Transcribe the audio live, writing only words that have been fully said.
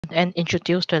and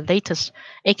introduce the latest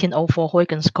 1804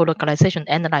 Huygens colocalization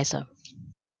analyzer.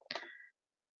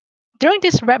 During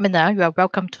this webinar, you are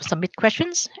welcome to submit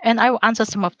questions, and I will answer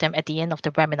some of them at the end of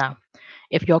the webinar.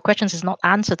 If your questions is not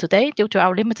answered today due to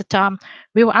our limited time,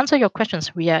 we will answer your questions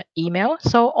via email.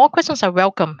 So all questions are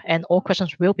welcome, and all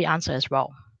questions will be answered as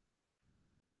well.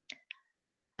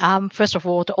 First of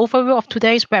all, the overview of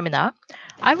today's webinar.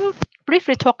 I will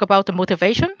briefly talk about the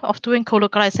motivation of doing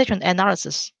colocalization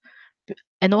analysis.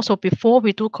 And also, before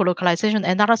we do colocalization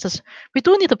analysis, we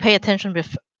do need to pay attention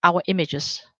with our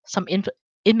images, some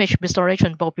image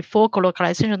restoration before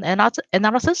colocalization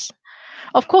analysis.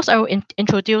 Of course, I will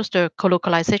introduce the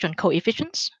colocalization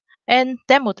coefficients and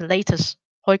demo the latest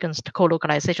Huygens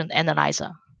colocalization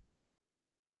analyzer.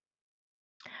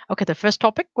 Okay, the first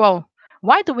topic, well,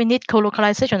 why do we need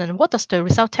colocalization and what does the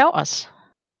result tell us?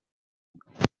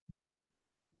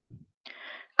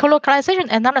 Colocalization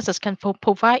analysis can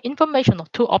provide information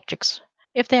of two objects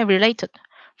if they are related.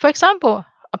 For example,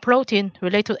 a protein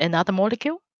related to another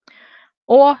molecule,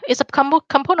 or is a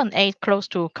component A close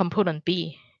to component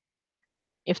B?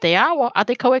 If they are, well, are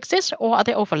they coexist or are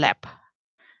they overlap?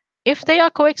 If they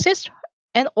are coexist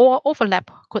and or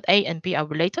overlap, could A and B are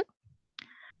related?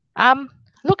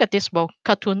 Look at this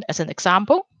cartoon as an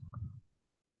example.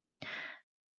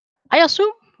 I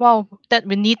assume that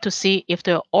we need to see if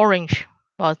the orange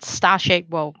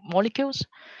star-shaped molecules,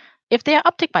 if they are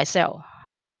uptake by cell.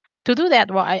 To do that,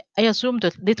 I assume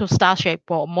the little star-shaped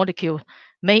molecule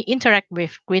may interact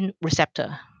with green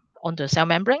receptor on the cell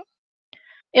membrane.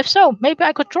 If so, maybe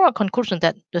I could draw a conclusion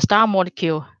that the star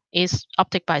molecule is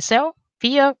uptake by cell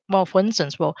via, for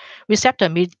instance, receptor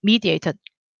mediated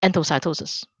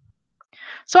endocytosis.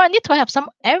 So I need to have some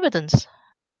evidence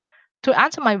to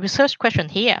answer my research question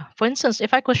here. For instance,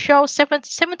 if I could show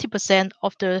 70%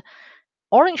 of the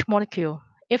orange molecule,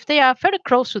 if they are very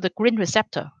close to the green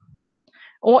receptor,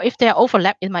 or if they are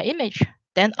overlap in my image,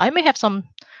 then I may have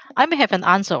an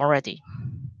answer already.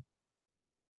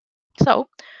 So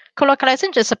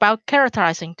colocalization is about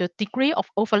characterizing the degree of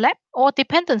overlap or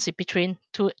dependency between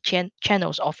two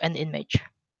channels of an image.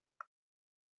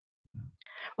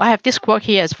 I have this quote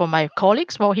here as for my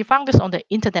colleagues. Well, he found this on the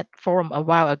internet forum a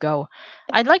while ago.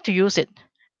 I'd like to use it.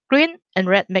 Green and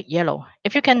red make yellow.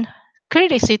 If you can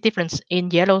clearly see difference in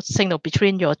yellow signal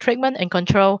between your treatment and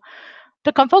control,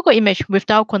 the confocal image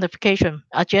without quantification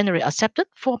are generally accepted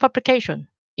for publication,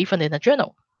 even in a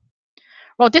journal.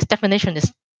 Well, this definition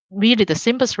is really the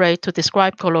simplest way to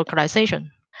describe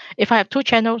colocalization. If I have two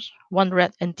channels, one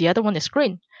red and the other one is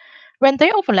green, when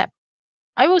they overlap,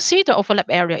 I will see the overlap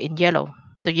area in yellow.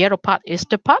 The yellow part is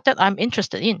the part that I'm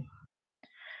interested in.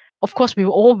 Of course, we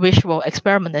all wish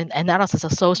experiment and analysis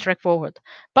are so straightforward,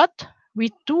 but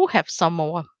we do have some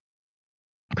more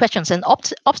questions and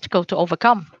obstacles to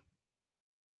overcome.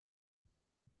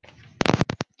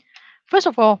 First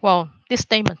of all, this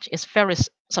statement is very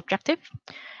subjective,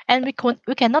 and we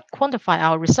cannot quantify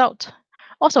our result.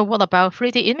 Also, what about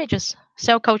 3D images?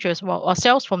 Cell cultures, or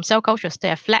cells from cell cultures,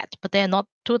 they are flat, but they are not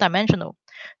two-dimensional.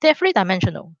 They are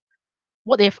three-dimensional.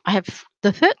 What if I have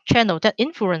the third channel that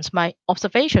influences my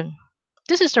observation?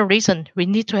 This is the reason we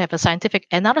need to have a scientific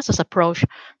analysis approach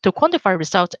to quantify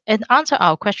results and answer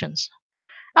our questions.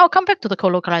 I'll come back to the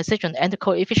colocalization and the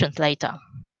coefficients later.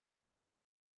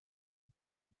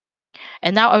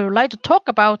 And now I would like to talk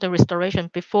about the restoration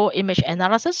before image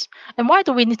analysis and why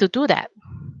do we need to do that?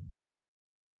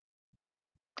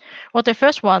 Well, the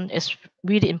first one is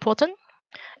really important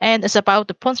and it's about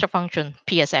the point function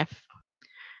PSF.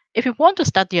 If you want to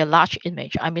study a large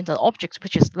image, I mean the object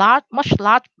which is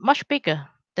much bigger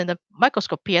than the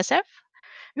microscope PSF,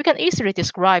 we can easily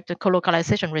describe the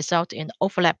colocalization result in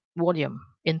overlap volume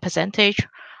in percentage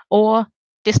or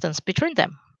distance between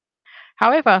them.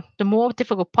 However, the more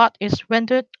difficult part is when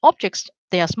the objects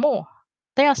they are small,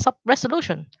 they are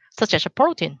sub-resolution, such as a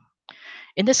protein.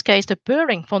 In this case, the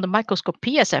blurring from the microscope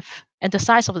PSF and the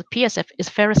size of the PSF is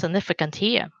very significant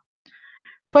here.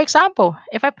 For example,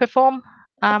 if I perform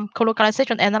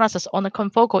colocalization analysis on a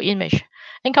confocal image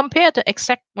and compare the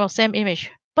exact same image,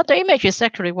 but the image is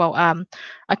actually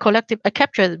I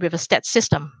captured with a STAT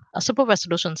system, a super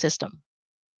resolution system.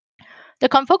 The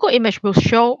confocal image will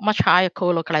show much higher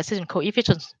colocalization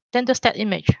coefficients than the STAT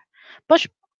image, but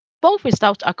both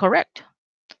results are correct.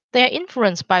 They are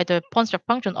influenced by the point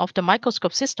function of the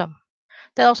microscope system.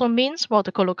 That also means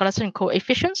the colocalization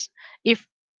coefficients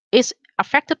is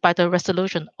affected by the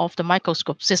resolution of the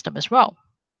microscope system as well.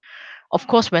 Of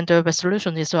course, when the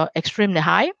resolution is extremely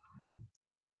high,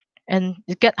 and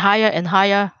it gets higher and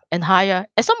higher and higher,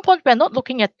 at some point we're not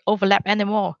looking at overlap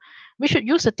anymore. We should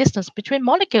use the distance between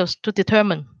molecules to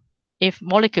determine if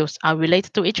molecules are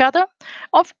related to each other,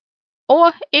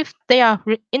 or if they are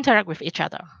interact with each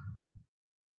other.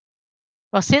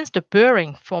 Well, since the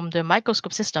blurring from the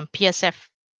microscope system PSF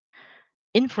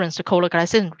influence the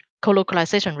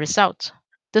colocalization results,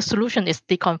 the solution is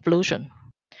deconvolution.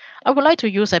 I would like to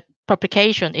use a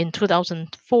publication in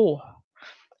 2004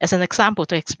 as an example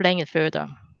to explain it further.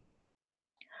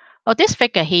 Well, this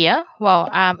figure here,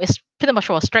 is pretty much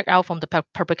straight out from the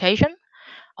publication.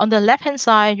 On the left-hand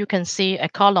side, you can see a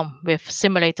column with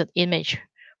simulated image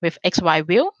with XY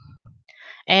wheel.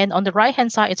 And on the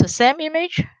right-hand side, it's the same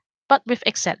image, but with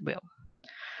XZ wheel.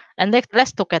 And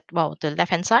let's look at, the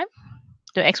left-hand side,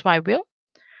 the XY wheel.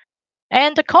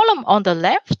 And the column on the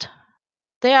left,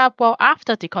 they are,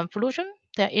 after deconvolution.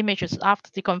 Their images after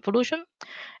deconvolution.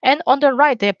 And on the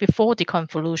right, they're before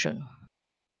deconvolution.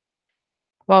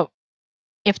 Well,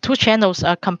 if two channels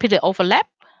are completely overlap,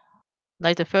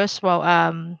 like the first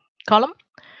column,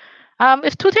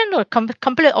 if two channels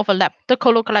completely overlap, the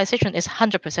colocalization is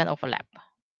 100% overlap.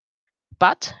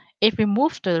 But if we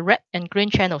move the red and green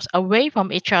channels away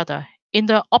from each other in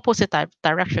the opposite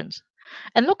directions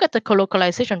and look at the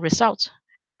colocalization results,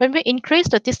 when we increase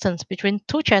the distance between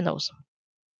two channels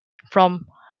from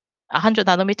 100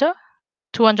 nanometer,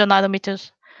 200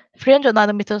 nanometers, 300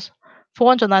 nanometers,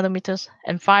 400 nanometers,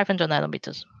 and 500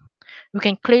 nanometers, we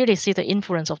can clearly see the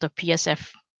influence of the PSF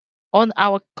on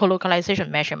our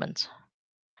colocalization measurements.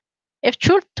 If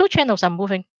two channels are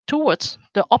moving towards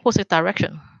the opposite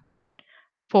direction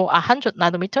for 100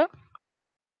 nanometer,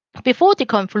 before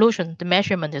deconvolution, the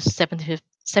measurement is 74%,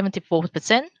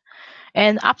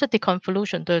 and after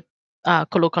deconvolution, the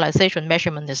colocalization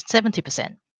measurement is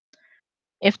 70%.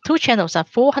 If two channels are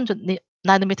 400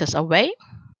 nanometers away,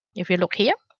 if you look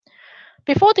here,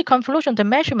 before deconvolution, the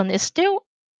measurement is still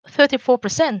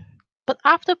 34%, but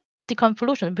after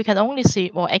deconvolution, we can only see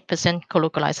 8%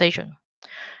 colocalization.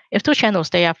 If two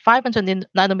channels they are 500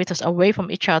 nanometers away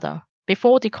from each other,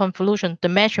 before deconvolution, the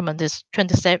measurement is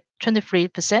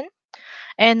 23%,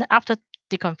 and after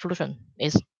deconvolution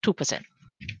is 2%.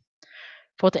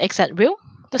 For the XZ wheel,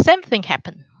 the same thing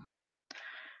happened.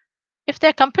 If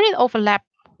they're complete overlap,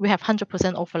 we have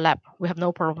 100% overlap. We have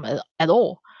no problem at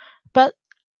all. But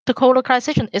the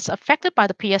colocalization is affected by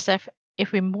the PSF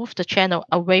if we move the channel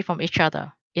away from each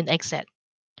other in XZ.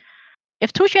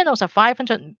 If two channels are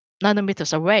 500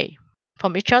 nanometers away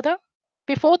from each other,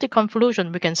 before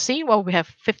deconvolution, we can see we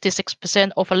have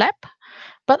 56% overlap,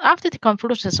 but after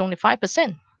deconvolution, it's only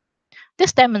 5%.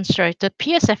 This demonstrates that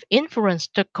PSF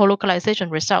influenced the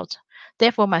colocalization results.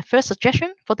 Therefore, my first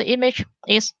suggestion for the image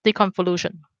is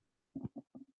deconvolution.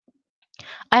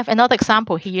 I have another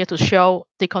example here to show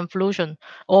deconvolution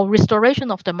or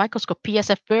restoration of the microscope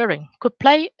PSF blurring could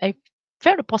play a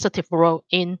very positive role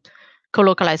in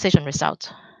colocalization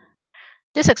results.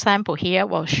 This example here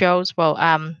shows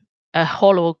a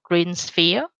hollow green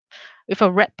sphere with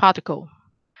a red particle.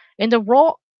 In the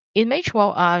raw image,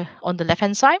 on the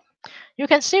left-hand side, you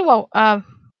can see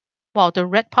the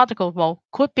red particle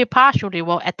could be partially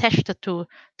attached to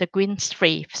the green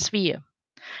sphere,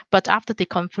 but after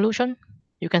deconvolution,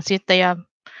 you can see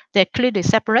they're clearly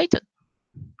separated.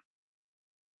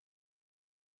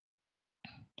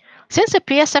 Since the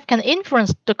PSF can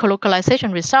influence the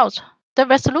colocalization results, the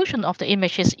resolution of the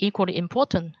image is equally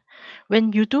important.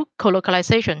 When you do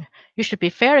colocalization, you should be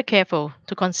very careful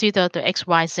to consider the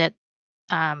XYZ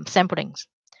samplings.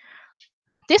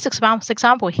 This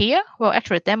example here will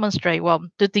actually demonstrate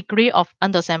the degree of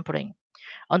undersampling.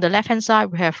 On the left-hand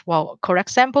side, we have correct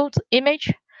sampled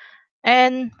image,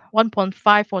 and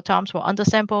 1.54 times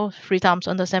undersample, 3 times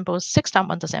undersample, 6 times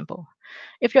undersample.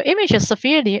 If your image is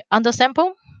severely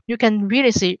undersampled, you can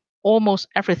really see almost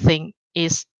everything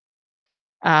is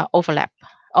overlap.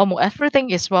 Almost everything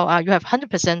is you have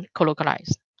 100%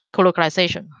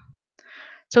 colocalization.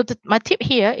 So my tip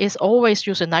here is always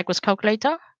use a Nyquist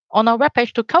calculator on our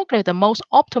webpage to calculate the most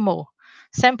optimal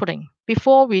sampling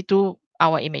before we do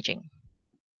our imaging.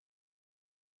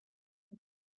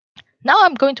 Now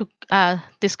I'm going to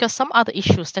discuss some other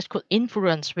issues that could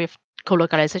influence with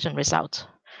colocalization results.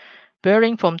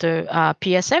 Blurring from the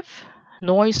PSF,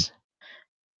 noise,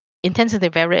 intensity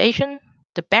variation,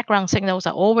 the background signals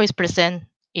are always present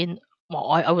in,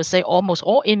 I would say, almost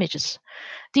all images.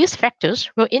 These factors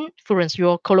will influence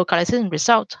your colocalization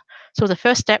result. So the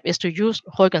first step is to use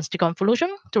Huygens deconvolution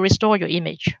to restore your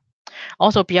image.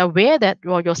 Also be aware that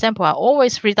your samples are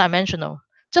always three-dimensional,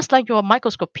 just like your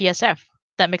microscope PSF.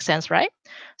 That makes sense, right?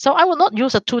 So I will not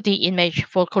use a 2D image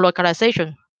for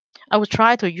colocalization. I will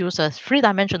try to use a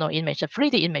three-dimensional image, a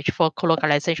 3D image for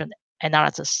colocalization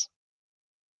analysis.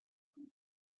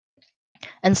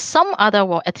 And some other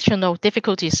additional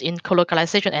difficulties in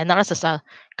colocalization analysis are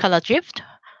color drift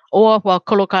or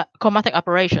chromatic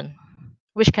aberration,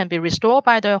 which can be restored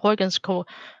by the Huygens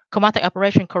chromatic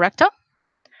aberration corrector.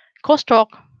 Crosstalk,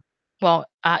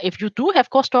 if you do have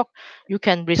crosstalk, you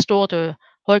can restore the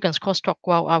Huygens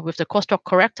crosstalk with the crosstalk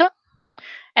corrector.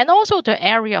 And also the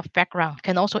area of background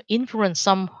can also influence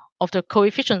some of the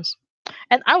coefficients.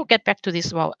 And I will get back to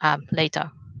this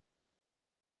later.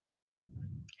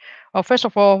 Well, first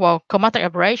of all, chromatic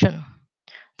aberration.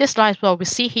 This slide we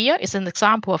see here is an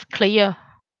example of clear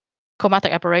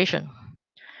chromatic aberration.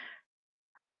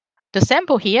 The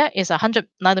sample here is 100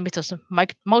 nanometers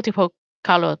multiple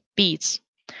color beads.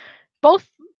 Both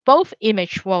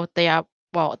image they are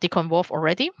deconvolved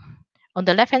already. On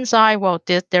the left hand side,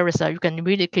 there is you can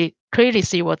really clearly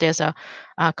see there's a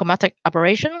chromatic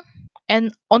aberration,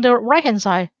 and on the right hand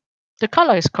side, the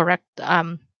color is correct.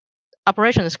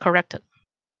 Aberration is corrected.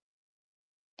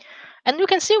 And you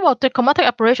can see the chromatic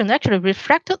aberration actually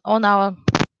reflected on our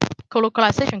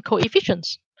colocalization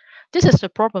coefficients. This is the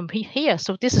problem here.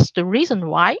 So this is the reason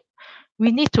why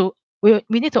we need to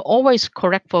always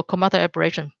correct for chromatic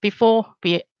aberration before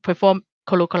we perform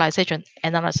colocalization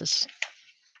analysis.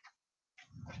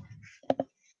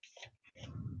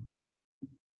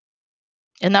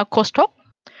 And now crosstalk.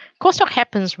 Crosstalk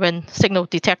happens when signal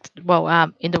detected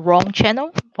in the wrong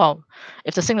channel.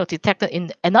 If the signal detected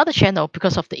in another channel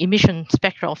because of the emission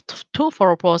spectra of two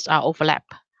fluoropores are overlap.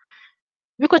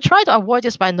 We could try to avoid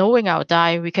this by knowing our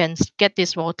dye. We can get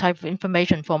this type of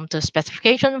information from the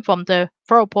specification from the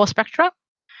fluoropore spectra.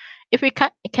 If we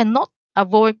cannot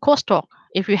avoid crosstalk,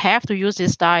 if we have to use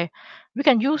this dye, we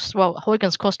can use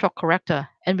Huygens crosstalk corrector,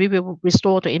 and we will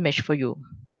restore the image for you.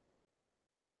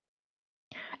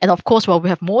 And of course, we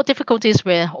have more difficulties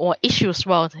or issues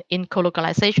in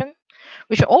colocalization.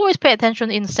 We should always pay attention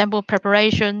in sample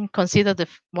preparation. Consider the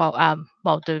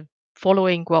the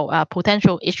following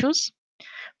potential issues.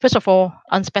 First of all,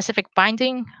 unspecific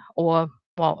binding, or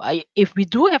if we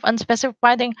do have unspecific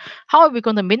binding, how are we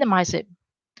going to minimize it?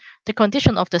 The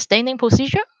condition of the staining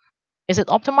procedure, is it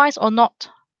optimized or not?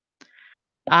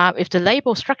 If the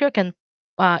label structure can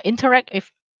interact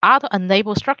with other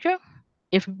unlabeled structure,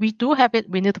 if we do have it,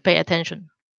 we need to pay attention.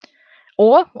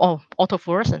 Or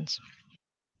autofluorescence.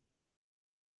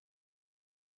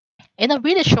 In a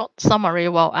really short summary,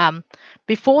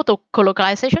 before the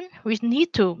colocalization, we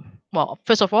need to,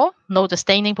 first of all, know the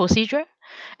staining procedure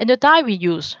and the dye we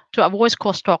use to avoid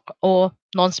crosstalk or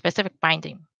non-specific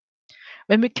binding.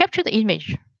 When we capture the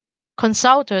image,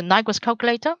 consult the Nyquist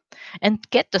calculator and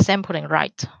get the sampling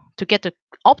right to get the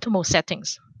optimal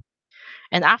settings.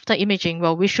 And after imaging,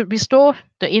 we should restore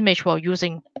the image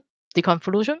using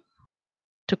deconvolution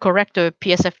to correct the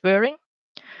PSF blurring.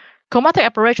 Chromatic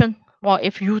aberration,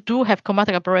 if you do have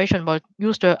chromatic aberration,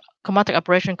 use the chromatic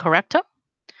aberration corrector.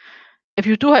 If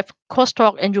you do have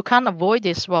crosstalk and you can't avoid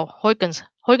this,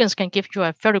 Huygens can give you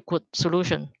a very good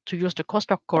solution to use the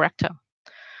crosstalk corrector.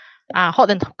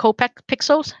 Hot and cold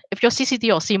pixels. If your CCD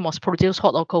or CMOS produce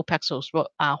hot or cold pixels,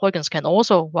 Huygens can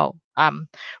also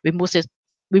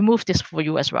remove this for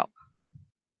you as well.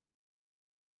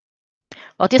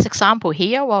 This example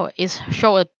here is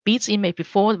show a beads image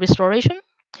before restoration.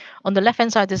 On the left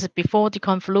hand side, this is before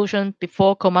deconvolution,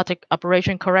 before chromatic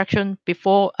aberration correction,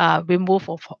 before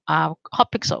removal of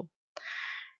hot pixel.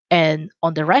 And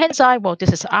on the right hand side,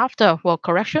 this is after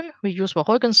correction. We use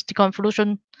Huygens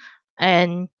deconvolution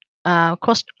and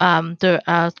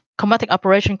the chromatic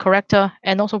aberration corrector,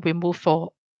 and also remove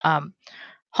for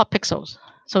hot pixels.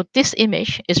 So this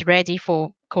image is ready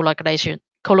for colocalization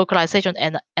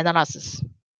and analysis.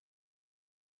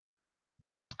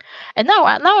 And now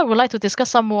I would like to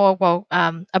discuss some more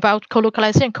about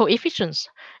colocalization coefficients,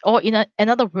 or in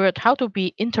another word, how do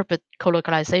we interpret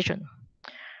colocalization?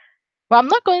 Well, I'm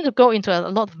not going to go into a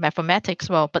lot of mathematics,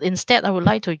 but instead I would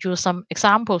like to use some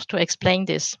examples to explain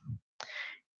this.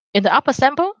 In the upper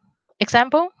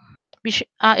example,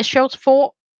 it shows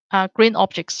 4 green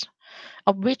objects,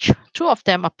 of which 2 of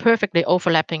them are perfectly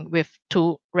overlapping with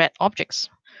 2 red objects.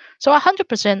 So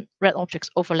 100% red objects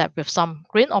overlap with some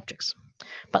green objects,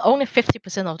 but only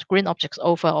 50% of the green objects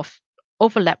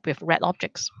overlap with red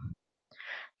objects.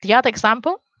 The other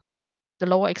example, the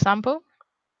lower example,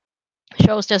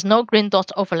 shows there's no green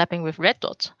dots overlapping with red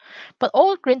dots, but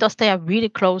all green dots, they are really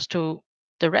close to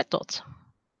the red dots.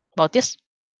 But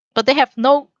they have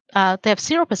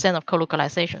 0% of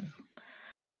colocalization.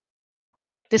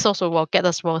 This also will get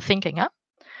us thinking.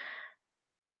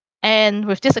 And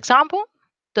with this example,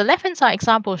 the left-hand side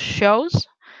example shows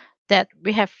that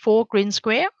we have 4 green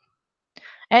square,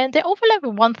 and they overlap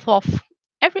with 1/4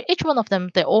 each one of them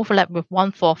they overlap with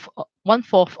one fourth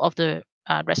of the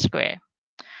red square.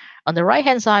 On the right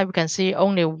hand side, we can see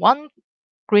only one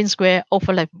green square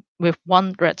overlap with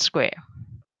one red square.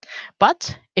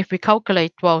 But if we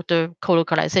calculate the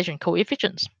colocalization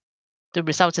coefficients, the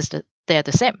result is that they're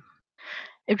the same.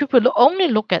 If you could only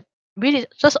look at really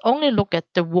just only look at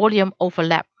the volume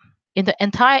overlap in the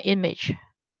entire image,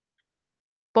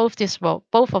 both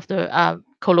of the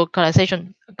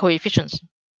colocalization coefficients,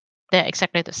 they're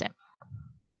exactly the same.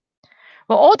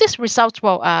 Well, all these results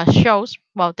shows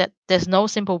that there's no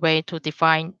simple way to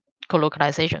define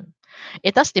colocalization.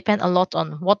 It does depend a lot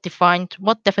on what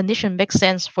definition makes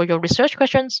sense for your research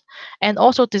questions, and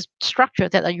also the structure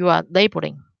that you are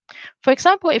labeling. For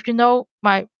example, if I know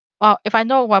my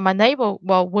neighbor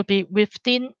would be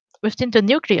within the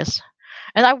nucleus,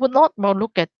 and I would not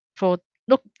for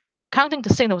look counting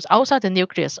the signals outside the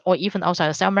nucleus or even outside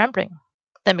the cell membrane.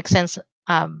 That makes sense,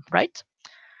 right?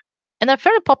 And a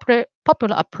very popular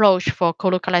approach for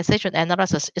colocalization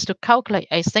analysis is to calculate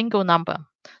a single number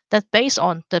that's based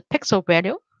on the pixel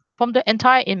value from the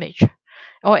entire image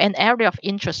or an area of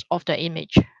interest of the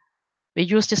image. We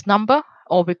use this number,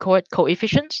 or we call it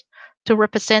coefficients, to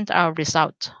represent our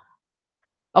result.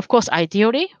 Of course,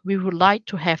 ideally, we would like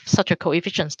to have such a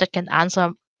coefficients that can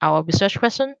answer our research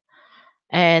question,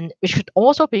 and it should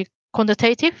also be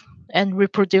quantitative and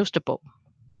reproducible.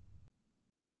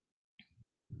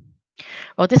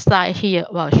 Well, this slide here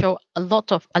will show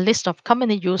a list of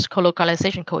commonly used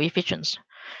colocalization coefficients.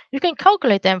 You can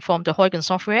calculate them from the Huygens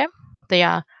software. They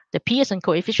are the Pearson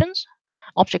coefficients,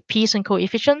 object Pearson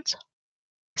coefficients,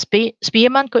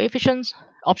 Spearman coefficients,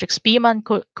 object Spearman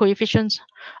coefficients,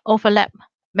 overlap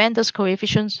Mendel's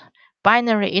coefficients,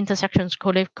 binary intersections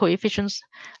coefficients,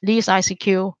 Lee's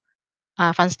ICQ,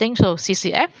 Van Stingsel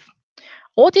CCF.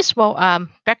 All this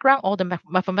background, all the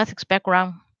mathematics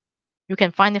background, you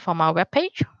can find it from our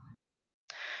webpage.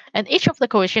 And each of the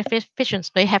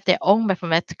coefficients, they have their own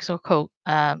mathematical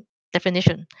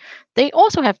definition. They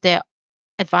also have their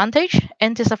advantage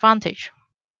and disadvantage.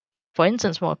 For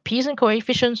instance, Pearson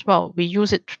coefficients, we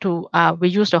use it to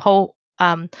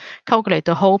calculate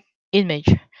the whole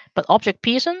image. But object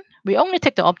Pearson, we only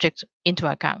take the object into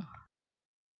account.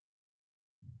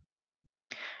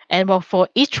 And for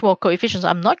each coefficients,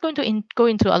 I'm not going to go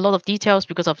into a lot of details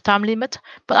because of time limit,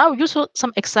 but I'll use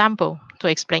some example to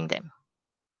explain them.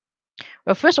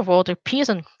 Well, first of all, the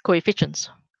Pearson coefficients.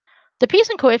 The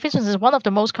Pearson coefficients is one of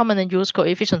the most commonly used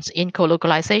coefficients in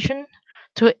colocalization.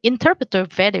 To interpret the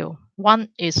value, one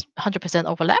is 100%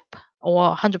 overlap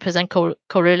or 100%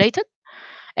 correlated,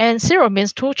 and 0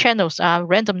 means two channels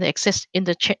randomly exist in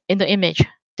the image.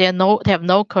 They have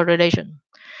no correlation.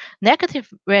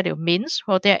 Negative value means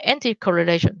they are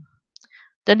anti-correlation.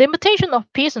 The limitation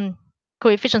of Pearson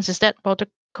coefficients is that the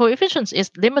coefficients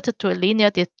is limited to a linear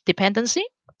dependency.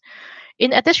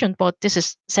 In addition, this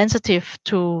is sensitive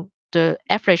to the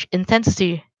average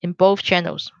intensity in both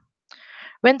channels.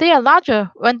 When they are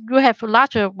larger, when you have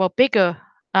larger or bigger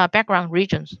background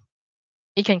regions,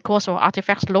 it can cause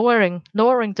artifacts lowering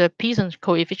the Pearson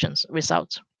coefficients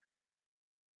results.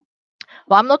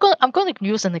 Well, I'm going to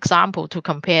use an example to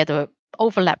compare the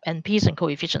overlap and Pearson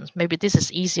coefficients. Maybe this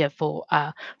is easier for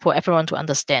everyone to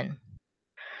understand.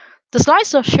 The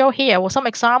slides show here was some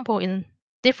example in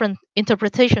different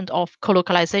interpretations of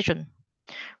colocalization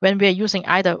when we are using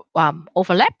either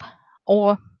overlap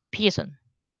or Pearson.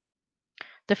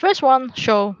 The first one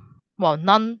show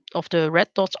none of the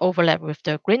red dots overlap with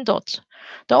the green dots.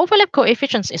 The overlap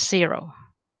coefficient is 0,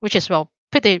 which is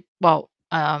pretty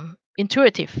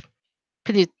intuitive,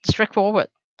 pretty straightforward.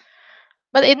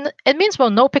 But it means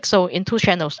no pixel in two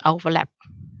channels overlap.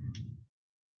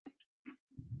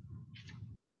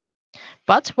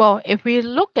 But if we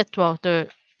look at the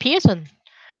Pearson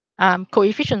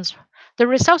coefficients, the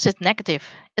result is negative.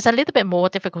 It's a little bit more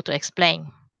difficult to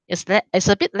explain. It's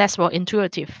a bit less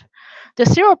intuitive. The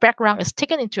 0 background is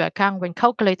taken into account when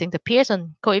calculating the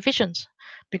Pearson coefficients.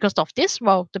 Because of this,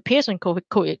 the Pearson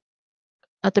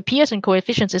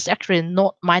coefficient is actually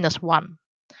not -1.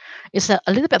 It's a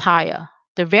little bit higher.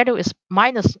 The value is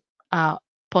minus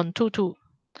 0.22.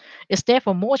 It's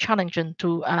therefore more challenging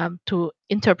to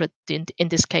interpret in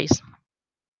this case.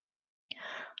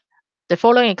 The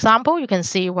following example, you can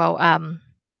see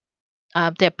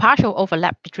there partial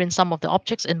overlap between some of the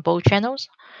objects in both channels.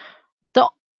 The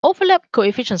overlap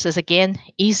coefficients is again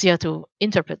easier to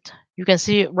interpret. You can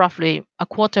see roughly a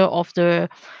quarter of the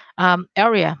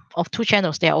area of two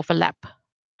channels they overlap.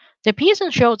 The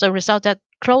Pearson shows a result that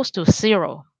close to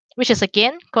 0, which is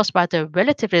again caused by the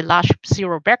relatively large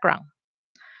 0 background.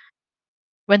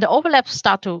 When the overlaps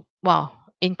start to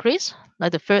increase,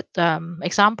 like the third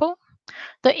example,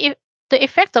 the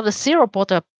effect of the zero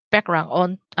border background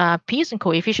on Pearson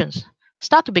coefficients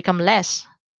start to become less.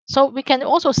 So we can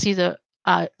also see the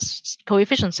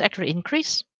coefficients actually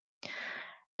increase.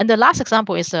 And the last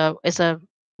example is a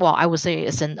well, I would say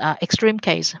it's an extreme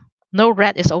case. No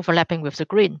red is overlapping with the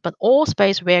green, but all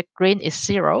space where green is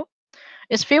zero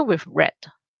is filled with red.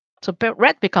 So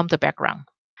red becomes the background.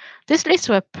 This leads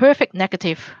to a perfect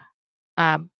negative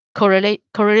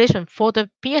correlation for the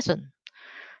Pearson.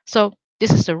 So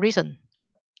this is the reason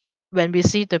when we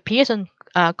see the Pearson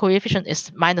coefficient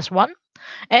is -1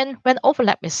 and when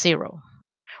overlap is 0.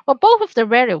 Well, both of the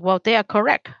value, well, they are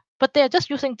correct, but they are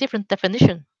just using different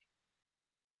definition.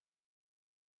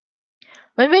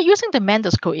 When we're using the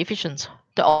Mendel's coefficients,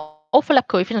 the overlap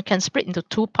coefficient can split into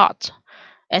two parts,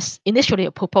 as initially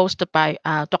proposed by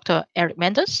Dr. Eric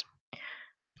Mendes.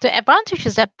 The advantage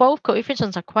is that both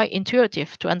coefficients are quite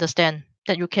intuitive to understand,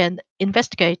 that you can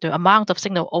investigate the amount of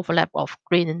signal overlap of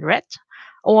green and red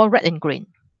or red and green.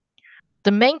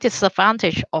 The main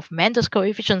disadvantage of Mendel's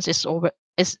coefficients is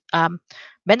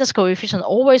Mendel's coefficient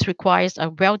always requires a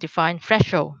well-defined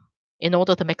threshold in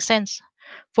order to make sense.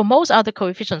 For most other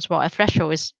coefficients, well, a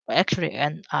threshold is actually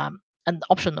an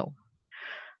optional.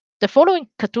 The following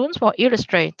cartoons will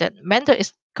illustrate that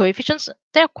Mendel's coefficients,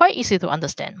 they are quite easy to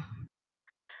understand.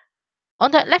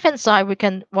 On the left-hand side, we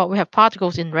have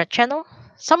particles in red channel.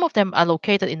 Some of them are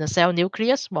located in the cell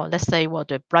nucleus, well, let's say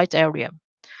the bright area.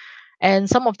 And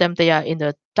some of them, they are in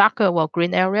the darker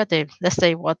green area. Let's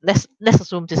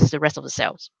assume this is the rest of the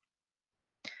cells.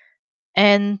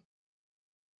 And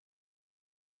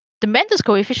the Mendel's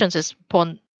coefficient is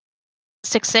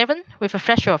 0.67 with a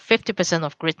threshold of 50%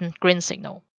 of green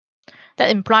signal. That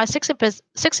implies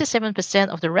 67%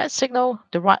 of the red signal,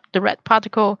 the red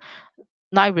particle,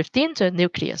 lie within the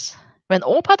nucleus. When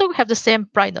all particles have the same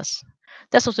brightness,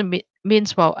 that also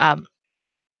means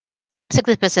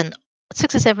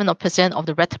 67% of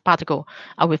the red particle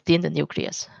are within the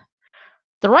nucleus.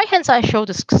 The right-hand side shows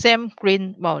the same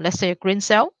green, let's say a green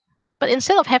cell, but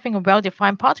instead of having a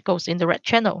well-defined particles in the red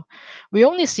channel, we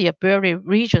only see a blurry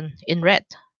region in red.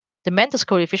 The Mendel's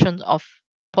coefficient of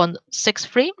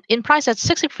 0.63 implies that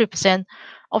 63%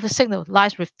 of the signal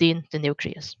lies within the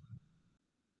nucleus.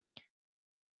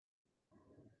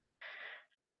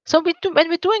 So when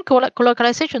we're doing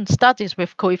colocalization studies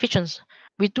with coefficients,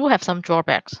 we do have some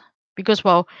drawbacks because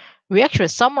we actually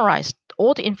summarize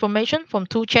all the information from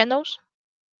two channels,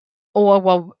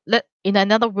 or in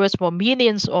another words,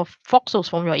 millions of voxels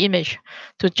from your image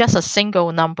to just a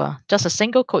single number, just a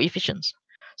single coefficient.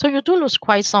 So you do lose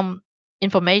quite some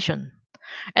information,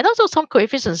 and also some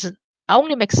coefficients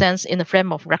only make sense in the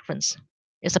frame of reference.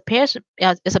 It's a Pearson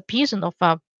of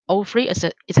O3.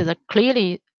 Is a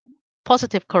clearly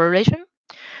positive correlation,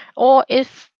 or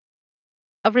if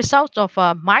a result of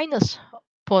minus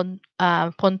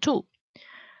 0.2.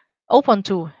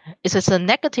 0.2 is a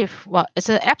negative, it's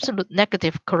an absolute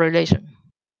negative correlation.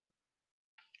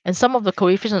 And some of the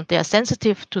coefficients, they are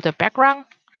sensitive to the background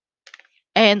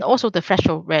and also the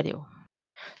threshold value.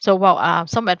 So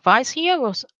some advice here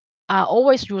was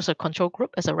always use a control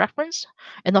group as a reference.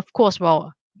 And of course,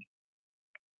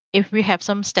 if we have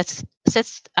some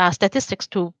statistics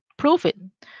to prove it,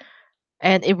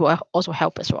 and it will also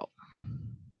help as well.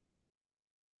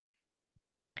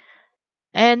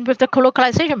 And with the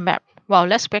colocalization map,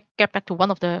 let's get back to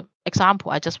one of the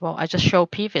example I just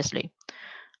showed previously.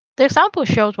 The example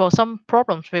shows some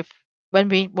problems with when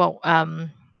we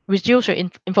reduce your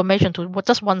information to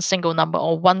just one single number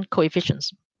or one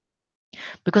coefficient.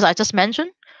 Because I just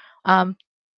mentioned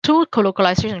two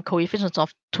colocalization coefficients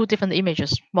of two different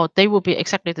images, they will be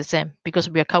exactly the same because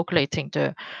we are calculating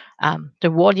the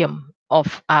volume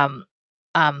of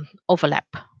overlap.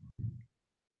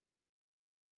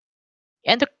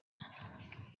 And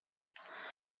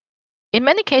in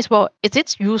many cases, it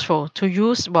is useful to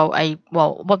use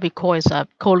what we call is a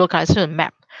colocalization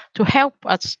map to help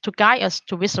us, to guide us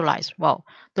to visualize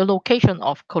the location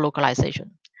of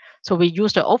colocalization. So we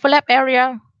use the overlap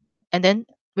area, and then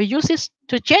we use this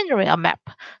to generate a map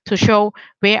to show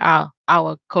where are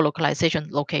our colocalization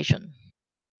location.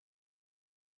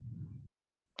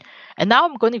 And now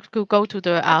I'm going to go to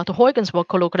the Huygens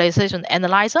colocalization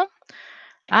analyzer.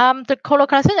 The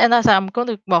colocalization analyzer, I'm going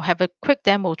to have a quick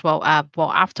demo.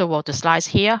 After the slides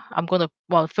here, I'm going to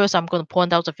first I'm going to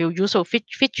point out a few useful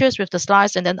features with the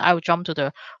slides, and then I will jump to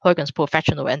the Huygens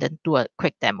Professional and then do a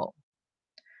quick demo.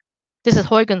 This is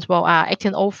Huygens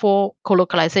 1804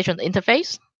 colocalization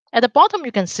interface. At the bottom,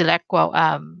 you can select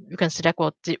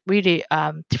really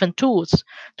different tools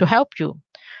to help you.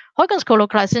 Huygens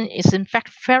colocalization is in fact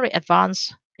very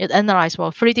advanced It analyzes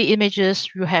 3D images.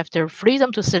 You have the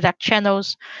freedom to select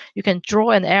channels. You can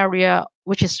draw an area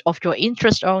which is of your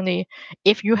interest only.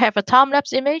 If you have a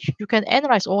time-lapse image, you can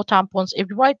analyze all time points if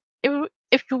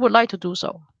you would like to do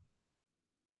so.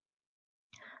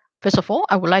 First of all,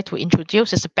 I would like to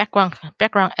introduce this background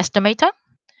estimator.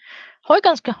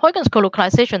 Huygens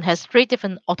colocalization has 3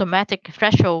 different automatic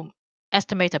threshold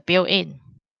estimator built in.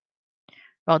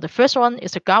 Well, the first one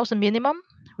is the Gaussian minimum,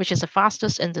 which is the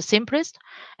fastest and the simplest.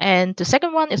 And the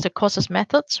second one is the closest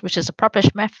methods, which is the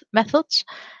published methods.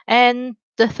 And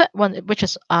the third one, which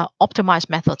is optimized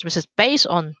methods, which is based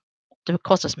on the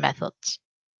closest methods.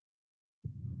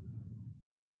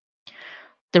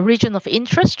 The region of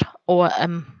interest or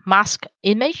mask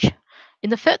image. In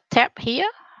the third tab here,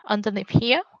 underneath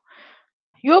here,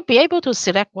 you'll be able to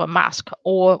select a mask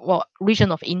or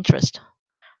region of interest.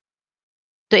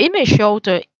 The image shows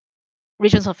the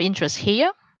regions of interest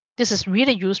here. This is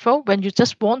really useful when you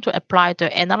just want to apply the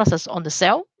analysis on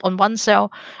one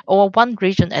cell or one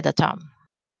region at a time.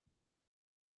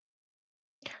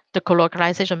 The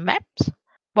colocalization maps.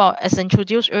 Well, as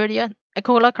introduced earlier, a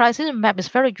colocalization map is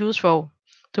very useful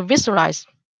to visualize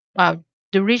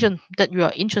the region that you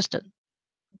are interested.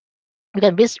 You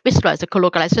can visualize the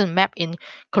colocalization map in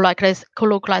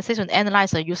colocalization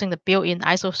analyzer using the built-in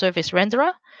ISO surface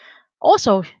renderer.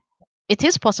 Also, it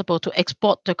is possible to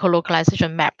export the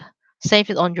colocalization map, save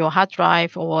it on your hard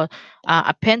drive, or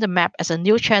append the map as a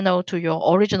new channel to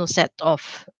your original set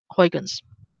of Huygens,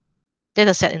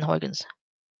 data set in Huygens.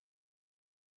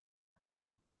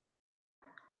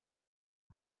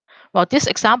 Well, this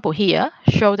example here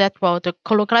show that the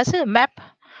colocalization map,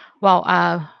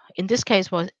 in this case,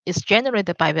 is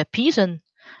generated by the Pearson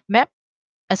map.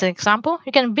 As an example,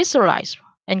 you can visualize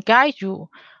and guide you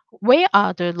where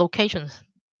are the locations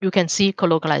you can see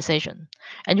colocalization,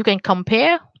 and you can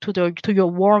compare to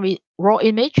your raw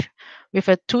image with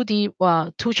a 2D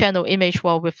 2-channel image.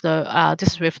 With the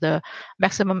this is with the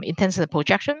maximum intensity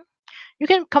projection. You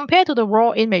can compare to the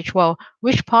raw image.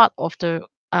 Which part of the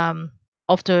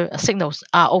signals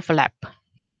are overlap,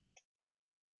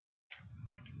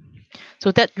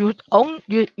 so that you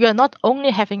are not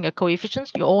only having a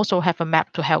coefficient, you also have a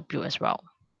map to help you as well.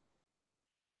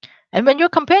 And when you're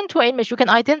comparing to an image, you can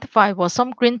identify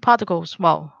some green particles,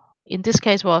 in this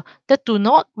case, that do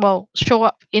not show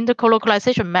up in the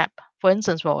colocalization map. For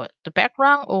instance, the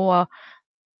background or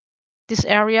this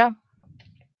area.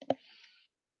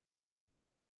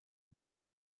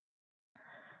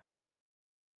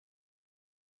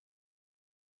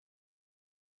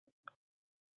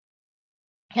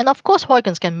 And of course,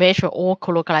 Huygens can measure all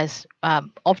colocalized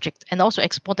objects and also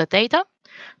export the data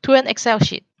to an Excel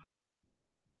sheet.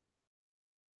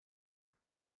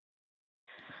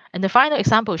 And the final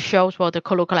example shows the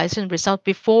colocalization result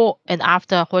before and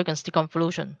after Huygens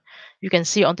deconvolution. You can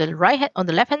see on the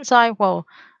left-hand side,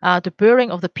 the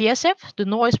blurring of the PSF, the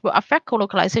noise will affect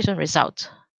colocalization results.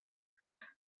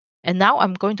 And now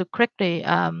I'm going to quickly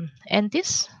end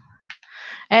this.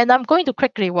 And I'm going to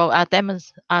quickly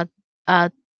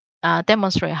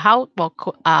demonstrate how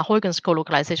Huygens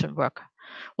colocalization work.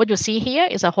 What you see here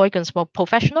is a Huygens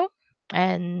Professional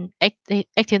and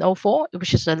 1804,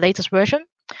 which is the latest version.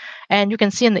 And you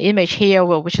can see in the image here,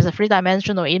 which is a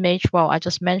 3-dimensional image, I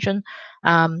just mentioned,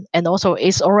 and also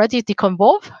it's already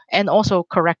deconvolved and also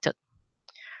corrected.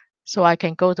 So I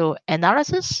can go to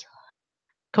Analysis,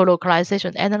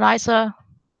 Colocalization Analyzer.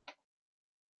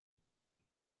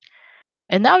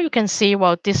 And now you can see,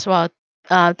 this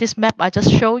map I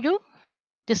just showed you,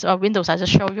 this windows I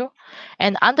just showed you.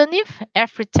 And underneath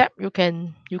every tab, you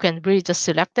can really just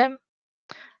select them.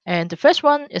 And the first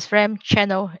one is frame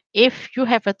channel. If you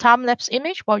have a time-lapse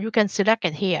image, you can select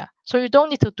it here. So you don't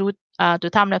need to do the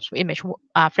time-lapse image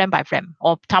frame by frame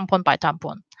or time point by time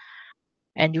point.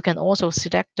 And you can also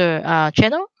select the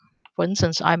channel. For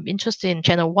instance, I'm interested in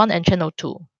channel 1 and channel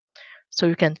 2. So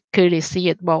you can clearly see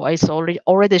it. It's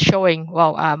already showing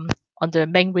on the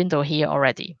main window here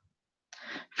already.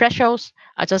 Thresholds,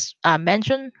 I just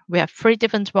mentioned, we have 3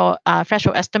 different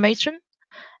threshold estimation.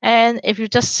 And if you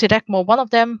just select one of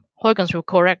them, Huygens will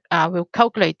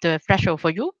calculate the threshold for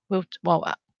you. And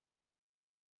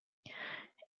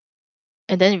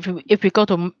then if we go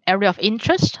to area of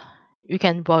interest, you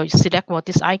can select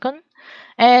this icon,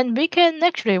 and we can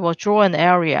actually draw an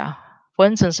area. For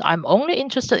instance, I'm only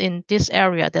interested in this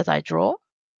area that I draw,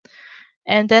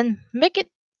 and then make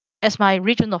it as my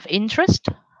region of interest.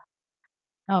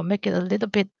 I'll make it a little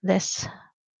bit less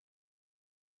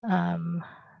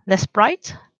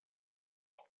bright.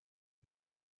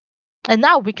 And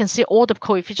now we can see all the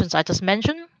coefficients I just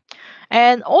mentioned.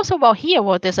 And also, well, here,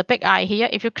 well, there's a big eye here.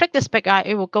 If you click this big eye,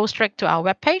 it will go straight to our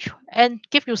web page and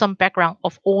give you some background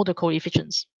of all the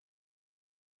coefficients.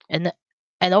 And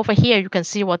over here, you can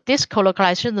see what this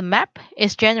colocalization map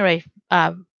is generated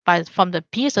from the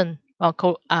Pearson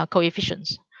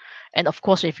coefficients. And of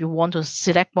course, if you want to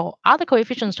select more other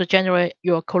coefficients to generate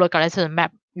your colocalization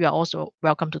map, you are also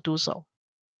welcome to do so.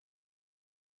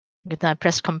 You can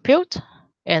press compute,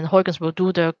 and Huygens will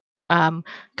do the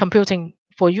computing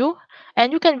for you.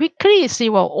 And you can clearly see,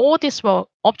 well, all these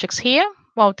objects here,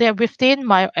 well, they're within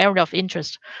my area of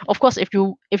interest. Of course, if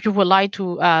you would like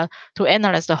to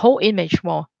analyze the whole image,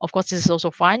 well, of course, this is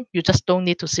also fine. You just don't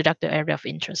need to select the area of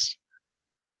interest.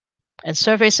 And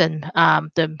surface and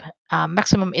the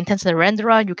maximum intensity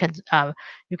renderer,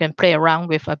 you can play around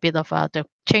with a bit of the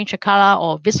change the color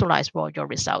or visualize your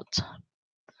result.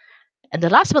 And the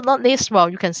last but not least, well,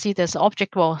 you can see there's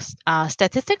object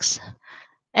statistics.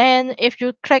 And if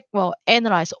you click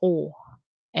analyze all,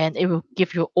 and it will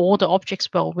give you all the objects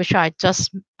which I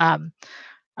just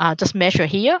measure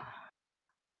here.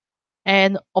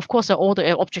 And of course, all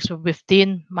the objects are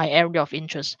within my area of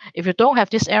interest. If you don't have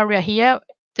this area here,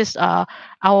 this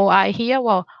ROI here,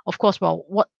 well, of course, well,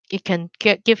 what it can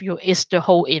give you is the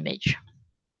whole image.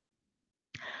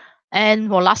 And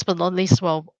well, last but not least,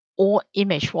 well, all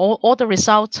the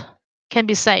results can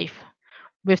be saved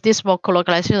with this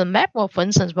colocalization map. Well, for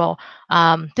instance,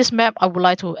 this map I would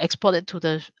like to export it to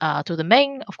the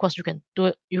main. Of course, you can do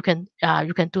it. You can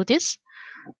do this,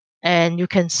 and you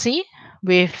can see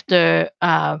with the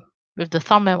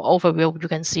thumbnail overview, you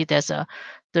can see there's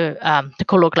the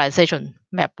colocalization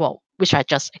map, which I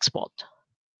just export.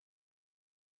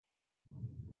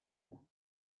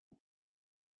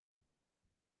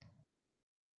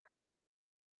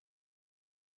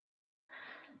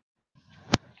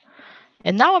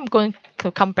 And now I'm going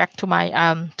to come back to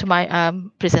my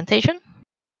presentation.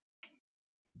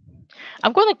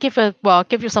 I'm going to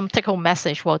give you some take-home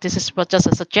message. Well, this is just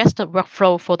a suggested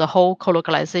workflow for the whole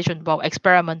colocalization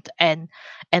experiment and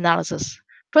analysis.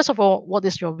 First of all, what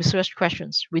is your research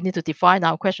questions? We need to define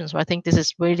our questions. So I think this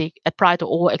is really applied to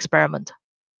all experiment.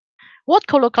 What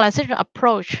colocalization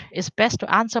approach is best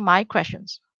to answer my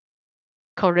questions?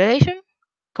 Correlation,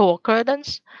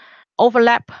 co-occurrence,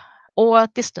 overlap, or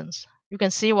distance? You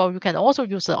can see, you can also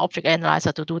use the object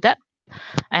analyzer to do that.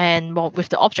 And with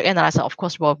the object analyzer, of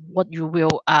course, what you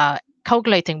will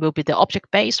calculating will be the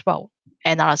object-based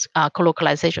analyze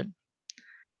colocalization.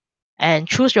 And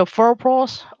choose your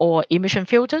fluorophores or emission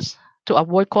filters to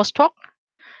avoid crosstalk.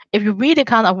 If you really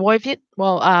can't avoid it,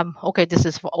 okay, this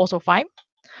is also fine.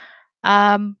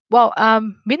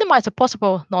 Minimize the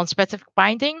possible non-specific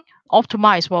binding.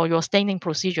 Optimize your staining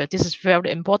procedure. This is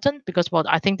very important because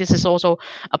I think this is also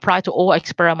applied to all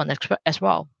experiments as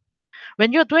well.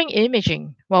 When you're doing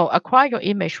imaging, acquire your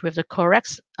image with the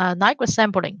correct nigrate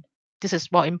sampling. This is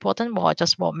important. I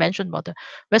just mentioned the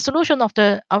resolution of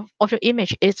your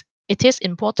image is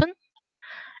important,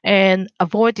 and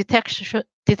avoid detection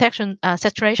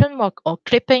saturation or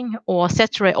clipping or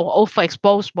saturate or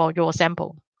overexpose your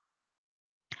sample.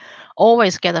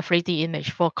 Always get a 3D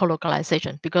image for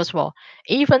colocalization because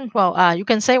even you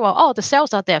can say the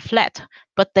cells are there flat,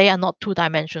 but they are not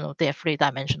 2-dimensional, they are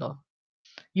 3-dimensional.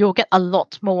 You'll get a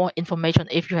lot more information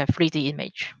if you have 3D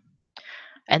image.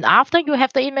 And after you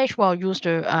have the image, use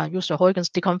the Huygens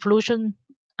deconvolution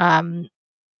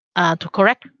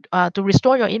to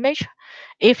restore your image.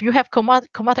 If you have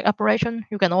chromatic aberration,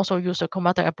 you can also use the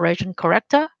chromatic aberration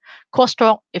corrector.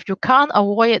 Crosstalk, if you can't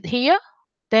avoid it here,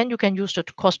 then you can use the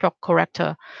crosstalk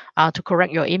corrector to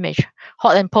correct your image.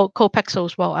 Hot and cold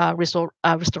pixels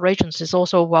restorations is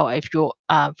also if you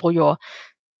for your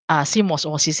CMOS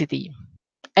or CCD.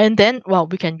 And then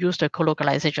we can use the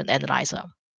colocalization analyzer.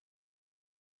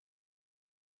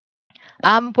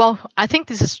 I think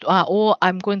this is all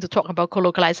I'm going to talk about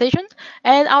colocalization.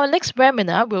 And our next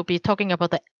webinar will be talking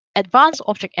about the advanced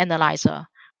object analyzer,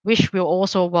 which will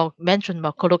also mention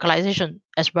colocalization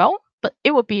as well, but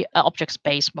it will be an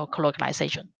object-based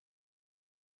colocalization.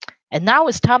 And now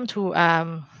it's time to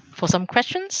for some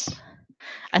questions.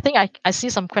 I think I see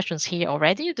some questions here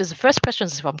already. The first question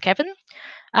is from Kevin.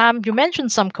 You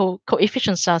mentioned some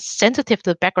coefficients are sensitive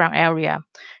to the background area.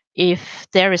 If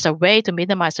there is a way to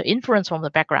minimize the influence from the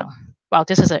background. Well,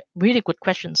 this is a really good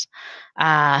question.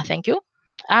 Thank you.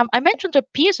 I mentioned the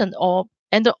Pearson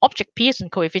and the object Pearson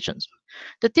coefficients.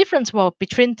 The difference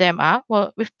between them are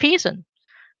with Pearson,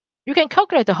 you can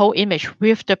calculate the whole image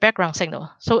with the background signal.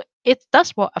 So it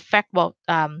does affect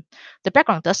the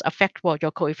background does affect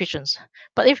your coefficients.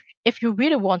 But if you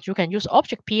really want, you can use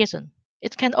object Pearson.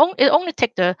 It only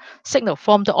take the signal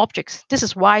from the objects. This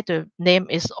is why the name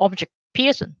is object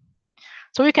Pearson.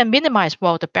 So you can minimize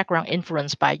the background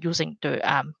influence by using the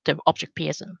object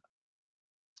Pearson.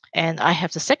 And I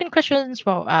have the second question.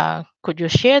 Could you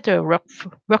share the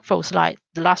workflow slide,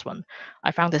 the last one?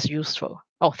 I found this useful.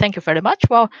 Oh, thank you very much.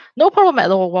 Well, no problem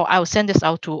at all. Well, I'll send this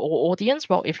out to all audience.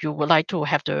 Well, if you would like to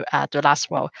have the last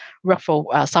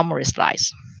workflow summary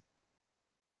slides.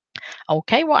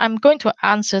 Okay, well, I'm going to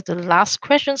answer the last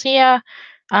questions here.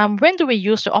 When do we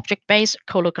use the object-based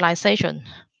colocalization?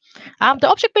 The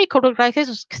object-based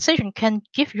colocalization can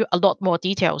give you a lot more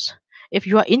details. If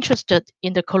you are interested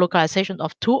in the colocalization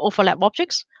of two overlap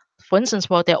objects, for instance,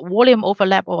 their volume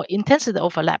overlap or intensity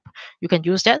overlap, you can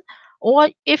use that. Or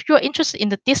if you're interested in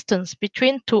the distance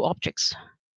between two objects,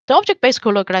 the object-based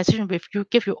colocalization will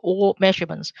give you all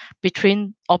measurements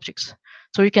between objects.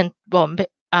 So you can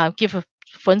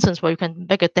for instance, you can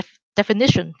make a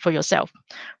definition for yourself.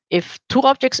 If two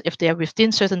objects, if they are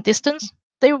within certain distance,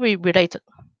 they will be related.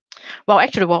 Well,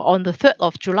 actually, on the 3rd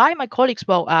of July, my colleagues,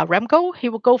 Remco, he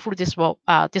will go through this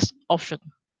option.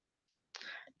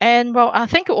 And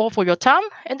thank you all for your time.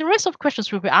 And the rest of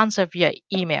questions will be answered via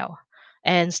email.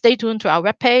 And stay tuned to our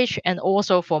webpage and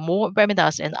also for more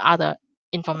webinars and other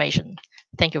information.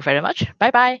 Thank you very much.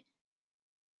 Bye bye.